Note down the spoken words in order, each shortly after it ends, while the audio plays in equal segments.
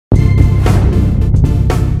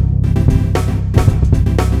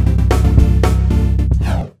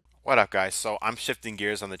What up, guys? So I'm shifting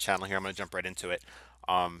gears on the channel here. I'm going to jump right into it.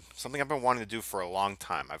 Something I've been wanting to do for a long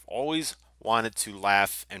time. I've always wanted to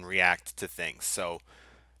laugh and react to things.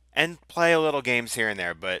 And play a little games here and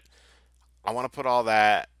there, but I want to put all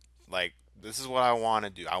that, like, this is what I want to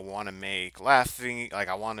do. I want to make laughing, like,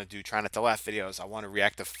 I want to do try not to laugh videos. I want to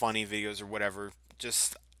react to funny videos or whatever.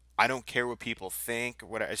 Just, I don't care what people think or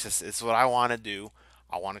whatever. It's what I want to do.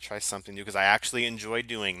 I want to try something new because I actually enjoy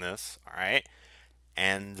doing this. All right.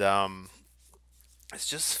 And it's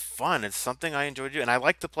just fun. It's something I enjoy doing, and I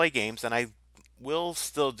like to play games, and I will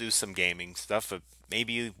still do some gaming stuff,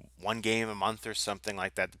 maybe one game a month or something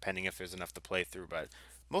like that, depending if there's enough to play through. But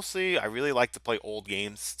mostly, I really like to play old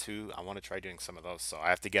games too. I want to try doing some of those, so I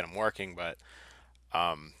have to get them working. But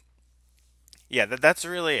um, yeah, that's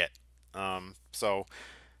really it. So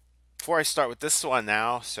before I start with this one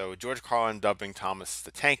now, so George Carlin dubbing Thomas the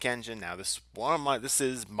Tank Engine. Now this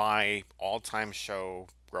is my all-time show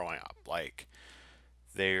growing up. Like,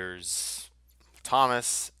 there's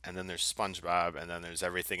Thomas, and then there's SpongeBob, and then there's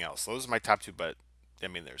everything else. Those are my top two, but I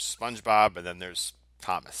mean, there's SpongeBob, and then there's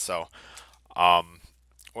Thomas. So, um,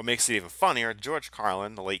 what makes it even funnier, George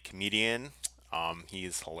Carlin, the late comedian,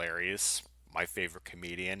 he's hilarious, my favorite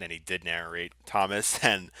comedian, and he did narrate Thomas,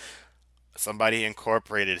 and somebody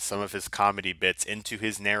incorporated some of his comedy bits into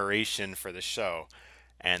his narration for the show.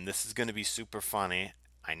 And this is going to be super funny.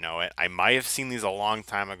 I know it. I might have seen these a long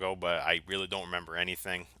time ago, but I really don't remember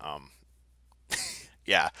anything.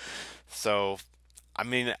 Yeah. So, I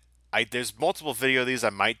mean, there's multiple video of these. I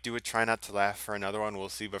might do a try not to laugh for another one. We'll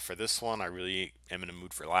see. But for this one, I really am in a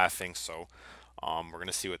mood for laughing. So, we're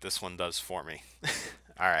gonna see what this one does for me.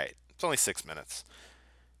 All right. It's only 6 minutes.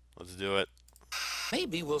 Let's do it.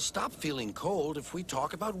 Maybe we'll stop feeling cold if we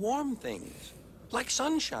talk about warm things, like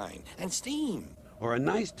sunshine and steam, Or a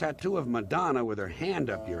nice tattoo of Madonna with her hand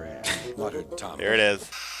up your ass. muttered Thomas. There it is.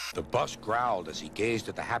 The bus growled as he gazed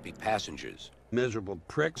at the happy passengers. Miserable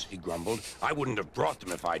pricks. He grumbled, I wouldn't have brought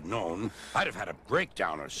them if I'd known. I'd have had a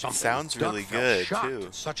breakdown or something. Sounds really Duck felt good, shocked too.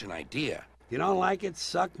 at such an idea. You don't like it?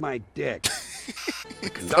 Suck my dick. The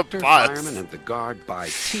conductor, bus. fireman, and the guard buy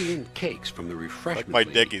tea and cakes from the Like refreshment my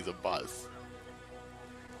lady. dick, he's a buzz.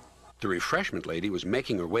 The refreshment lady was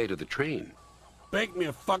making her way to the train. Bake me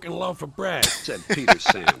a fucking loaf of bread. Said Peter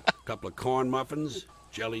Sam. Couple of corn muffins,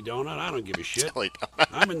 jelly donut, I don't give a shit. Jelly donut.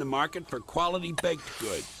 I'm in the market for quality baked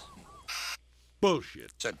goods.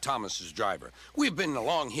 Bullshit. Said Thomas's driver. We've been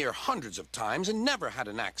along here hundreds of times and never had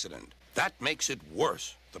an accident. That makes it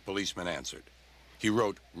worse, the policeman answered. He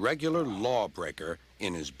wrote regular lawbreaker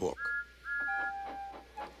in his book.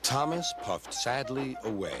 Thomas puffed sadly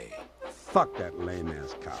away. Fuck that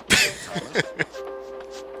lame-ass cop. Thomas,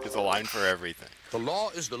 There's a line for everything. the law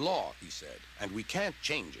is the law, he said, and we can't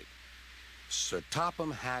change it. Sir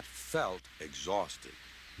Topham Hatt felt exhausted.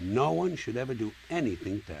 No one should ever do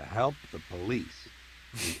anything to help the police.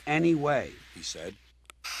 In any way. He said.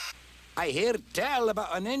 I hear tell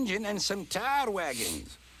about an engine and some tar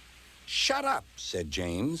wagons. Shut up, said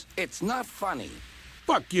James. It's not funny,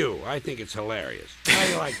 Fuck you. I think it's hilarious. How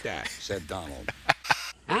do you like that? said Donald.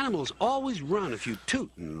 Animals always run if you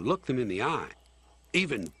toot and look them in the eye.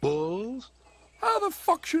 Even bulls. How the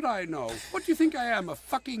fuck should I know? What do you think I am, a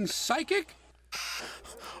fucking psychic?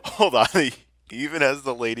 Hold on. He even has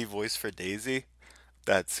the lady voice for Daisy.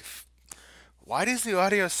 Why does the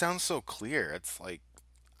audio sound so clear? It's like,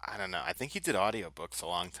 I don't know. I think he did audiobooks a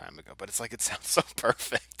long time ago, but it's like it sounds so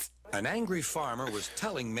perfect. An angry farmer was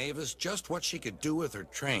telling Mavis just what she could do with her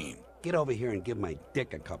train. Get over here and give my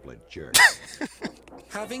dick a couple of jerks.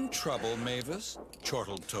 Having trouble, Mavis?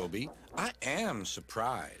 Chortled Toby. I am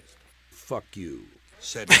surprised, Fuck you.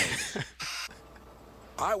 said Mavis.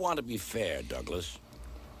 I want to be fair, Douglas,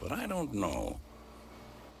 but I don't know.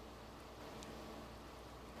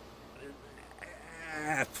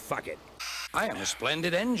 Fuck it. I am a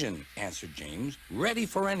splendid engine, answered James, ready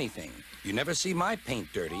for anything. You never see my paint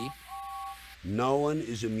dirty, No one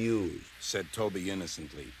is amused. said Toby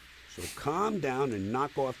innocently. So calm down and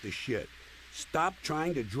knock off the shit. Stop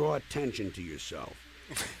trying to draw attention to yourself.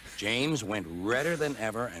 James went redder than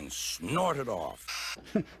ever and snorted off.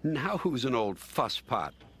 Now who's an old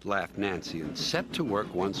fusspot? Laughed Nancy and set to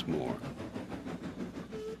work once more.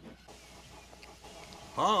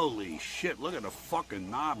 Holy shit, look at the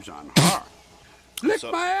fucking knobs on her. Lick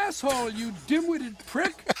my asshole, you dim-witted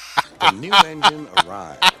prick. The new engine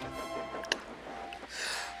arrived.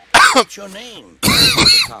 What's your name?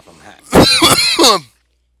 The Topham Hatt.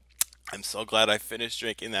 I'm so glad I finished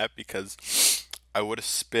drinking that because I would have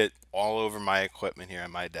spit all over my equipment here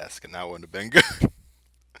on my desk, and that wouldn't have been good.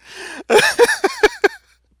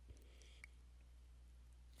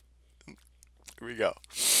 Here we go.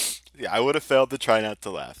 Yeah, I would have failed to try not to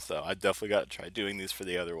laugh, so I definitely got to try doing these for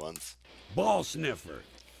the other ones. Ball sniffer.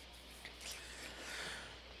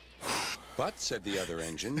 But, said the other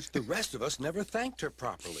engines, the rest of us never thanked her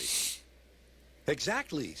properly.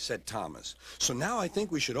 Exactly, said Thomas. So now I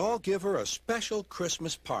think we should all give her a special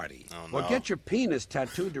Christmas party. Oh, no. Or get your penis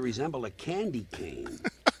tattooed to resemble a candy cane.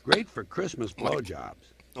 Great for Christmas blowjobs.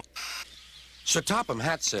 Sir Topham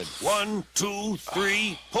Hatt said, 1, 2,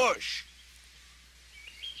 3, push,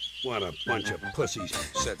 What a bunch of pussies.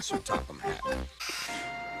 said Sir Topham Hatt.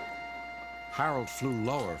 Harold flew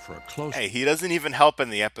lower for a close... Hey, he doesn't even help in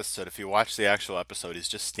the episode. If you watch the actual episode, he's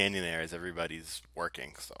just standing there as everybody's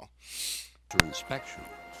working, so... inspection.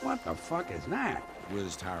 What the fuck is that?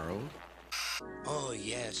 Whizzed Harold. Oh,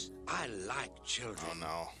 yes, I like children. Oh,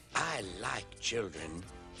 no. I like children.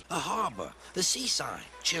 A harbor, the seaside,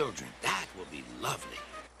 children, that will be lovely.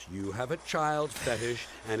 You have a child fetish,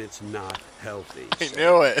 and it's not healthy. I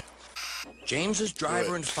knew it. James's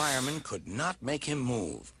driver and fireman could not make him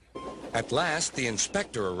move. At last, the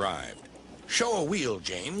inspector arrived. Show a wheel,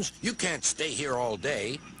 James. You can't stay here all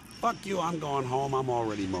day, Fuck you, I'm going home. I'm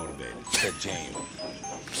already motivated. said James.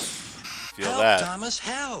 Feel Help, that. Thomas,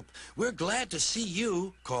 help. We're glad to see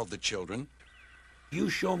you, called the children, You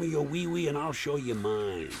show me your wee-wee, and I'll show you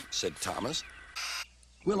mine. said Thomas.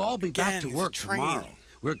 We'll all be back Again, to he's work trained. tomorrow.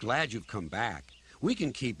 We're glad you've come back. We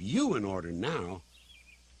can keep you in order now.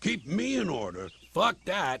 Keep me in order? Fuck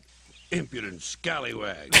that. Impudent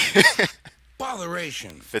scallywag.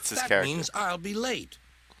 Botheration. Fits his that character. means I'll be late.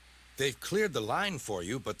 They've cleared the line for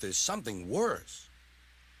you, but there's something worse.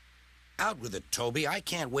 Out with it, Toby. I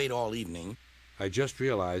can't wait all evening. I just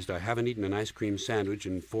realized I haven't eaten an ice cream sandwich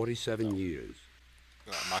in 47 years.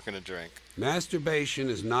 No, I'm not going to drink. Masturbation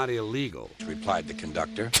is not illegal, Replied the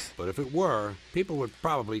conductor. but if it were, people would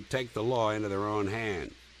probably take the law into their own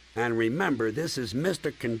hands. And remember, this is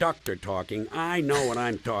Mr. Conductor talking. I know what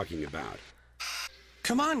I'm talking about.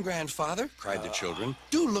 Come on, grandfather, cried the children.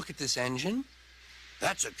 Do look at this engine.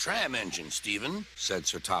 That's a tram engine, Stephen, said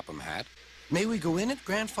Sir Topham Hatt. May we go in it,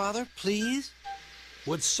 grandfather, please?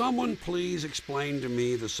 Would someone please explain to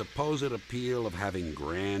me the supposed appeal of having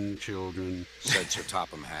grandchildren? Said Sir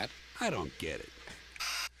Topham Hatt. I don't get it.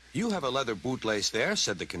 You have a leather bootlace there,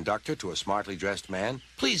 said the conductor to a smartly dressed man.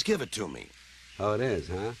 Please give it to me. Oh, it is,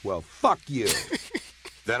 huh? Well, fuck you.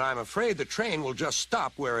 Then I'm afraid the train will just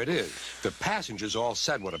stop where it is. The passengers all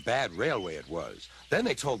said what a bad railway it was. Then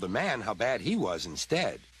they told the man how bad he was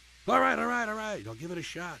instead. All right. I'll give it a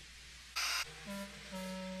shot.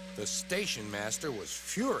 The station master was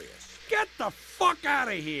furious. Get the fuck out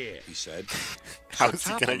of here! He said. How's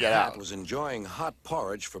Sir he going to Topham get Hatt out? was enjoying hot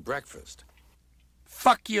porridge for breakfast.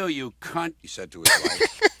 Fuck you, you cunt. He said to his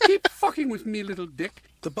wife. Keep fucking with me, little dick.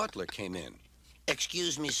 The butler came in.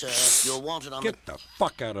 Excuse me, sir. You're wanted on Get the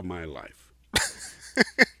fuck out of my life.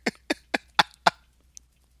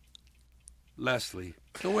 Leslie,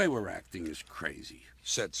 the way we're acting is crazy.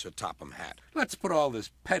 Said Sir Topham Hatt. Let's put all this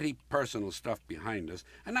petty personal stuff behind us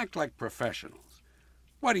and act like professionals.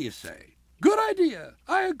 What do you say? Good idea.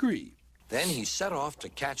 I agree. Then he set off to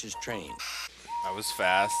catch his train. That was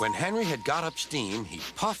fast. When Henry had got up steam, he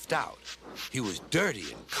puffed out. He was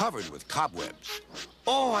dirty and covered with cobwebs.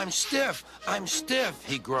 Oh, I'm stiff,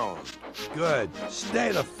 he groaned, Good.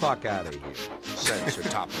 Stay the fuck out of here. said Sir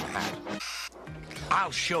Topham Hatt.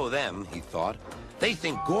 I'll show them, he thought. They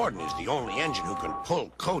think Gordon is the only engine who can pull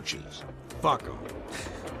coaches. Fuck 'em.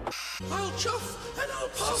 I'll chuff and I'll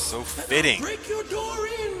puff. So and fitting. I'll break your door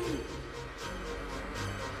in.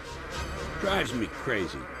 Drives me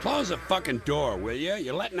crazy. Close the fucking door, will you?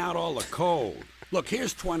 You're letting out all the cold. Look,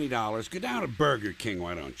 here's $20. Go down to Burger King,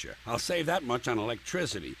 why don't you? I'll save that much on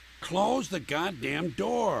electricity. Close the goddamn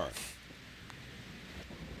door.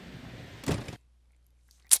 Is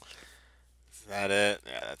that it?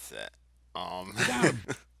 Yeah, that's it. Go down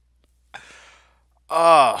to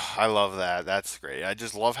Oh, I love that. That's great. I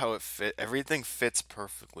just love how it fit. Everything fits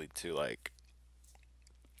perfectly too. Like,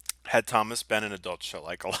 had Thomas been an adult show,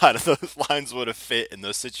 like a lot of those lines would have fit in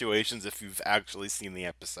those situations if you've actually seen the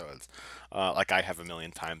episodes, like I have a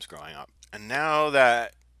million times growing up. And now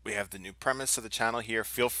that we have the new premise of the channel here,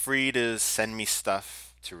 feel free to send me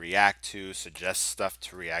stuff to react to, suggest stuff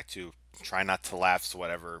to react to. Try not to laugh, so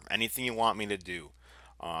whatever. Anything you want me to do,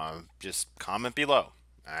 just comment below.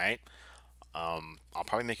 All right. I'll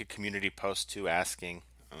probably make a community post too, asking,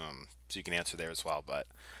 so you can answer there as well. But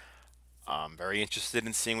I'm very interested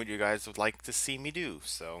in seeing what you guys would like to see me do.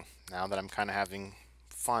 So now that I'm kind of having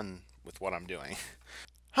fun with what I'm doing.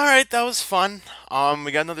 All right, that was fun.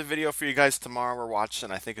 We got another video for you guys tomorrow. We're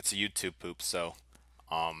watching. I think it's a YouTube poop. So,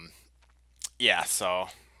 yeah. So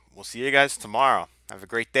we'll see you guys tomorrow. Have a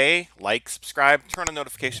great day. Like, subscribe, turn on the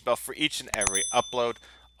notification bell for each and every upload.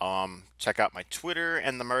 Check out my Twitter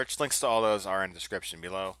and the merch. Links to all those are in the description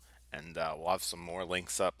below. And we'll have some more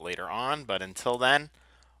links up later on. But until then,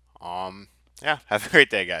 yeah, have a great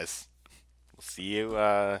day, guys. We'll see you,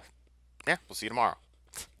 yeah, we'll see you tomorrow.